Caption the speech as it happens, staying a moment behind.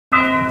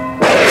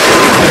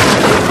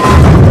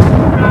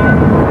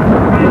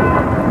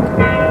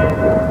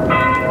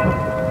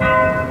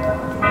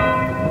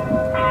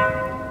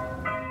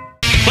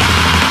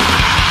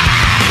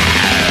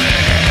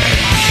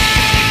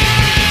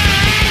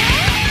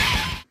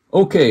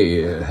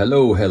Okay,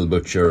 hello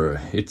Hellbutcher.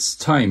 It's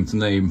time to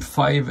name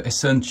 5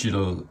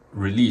 essential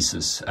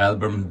releases,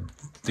 album,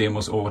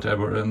 demos or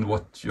whatever, and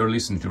what you're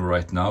listening to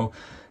right now.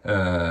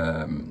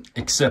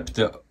 Except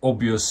the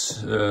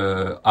obvious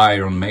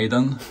Iron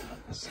Maiden.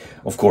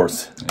 Of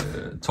course.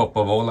 Top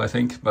of all, I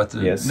think. But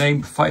yes.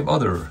 Name 5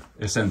 other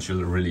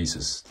essential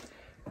releases.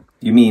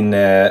 You mean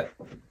that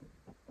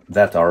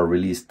are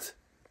released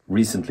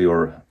recently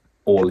or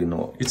all in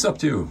all? It's up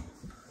to you.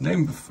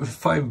 Name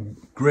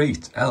 5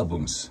 great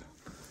albums.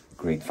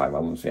 Great 5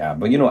 albums, yeah.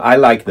 But you know, I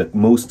like that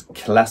most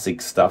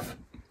classic stuff.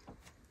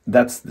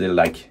 That's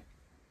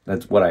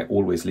what I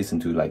always listen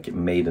to, like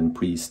Maiden,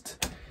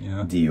 Priest,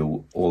 yeah.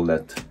 Dio, all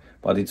that.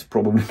 But it's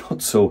probably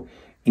not so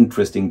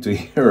interesting to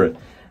hear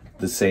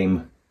the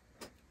same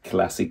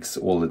classics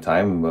all the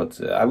time. But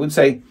I would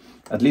say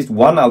at least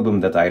one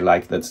album that I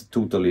like that's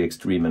totally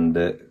extreme and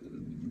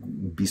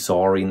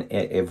bizarre in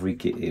every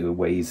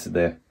way is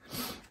the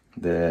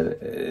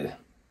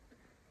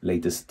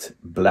latest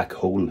Black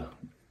Hole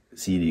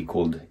CD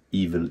called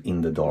Evil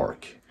in the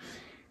Dark.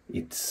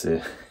 It's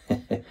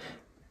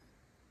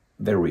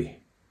very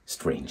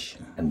strange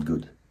and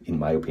good, in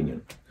my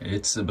opinion.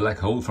 It's a Black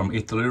Hole from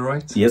Italy,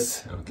 right?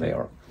 Yes, okay. They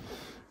are.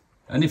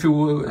 And if you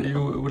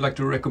would like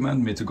to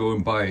recommend me to go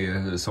and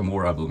buy some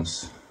more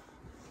albums?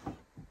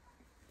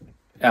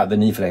 Yeah, the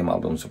NIFELHEIM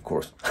albums, of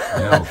course.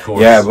 Yeah, of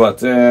course. Yeah,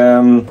 but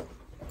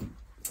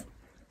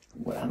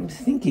well, I'm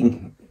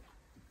thinking.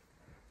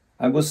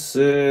 I was,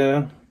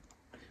 you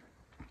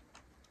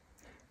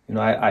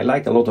know, I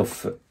like a lot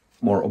of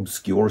more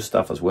obscure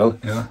stuff as well.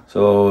 Yeah.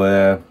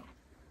 So,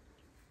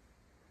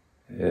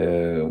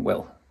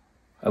 well,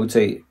 I would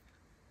say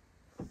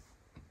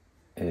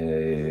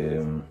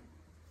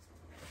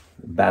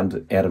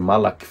band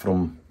Ermalak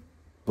from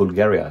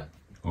Bulgaria.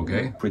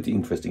 Okay. Pretty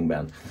interesting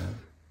band. Yeah.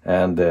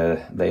 And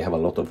they have a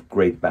lot of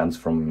great bands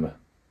from,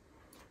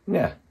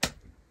 yeah,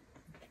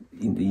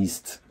 in the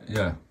East.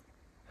 Yeah.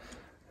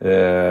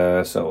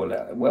 So,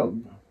 well,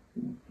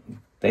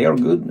 they are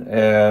good,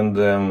 and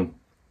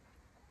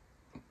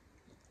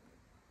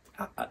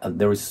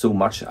there is so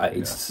much.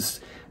 It's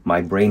just,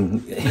 my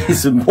brain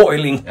is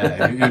boiling.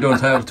 You don't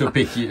have to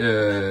pick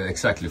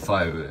exactly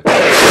 5.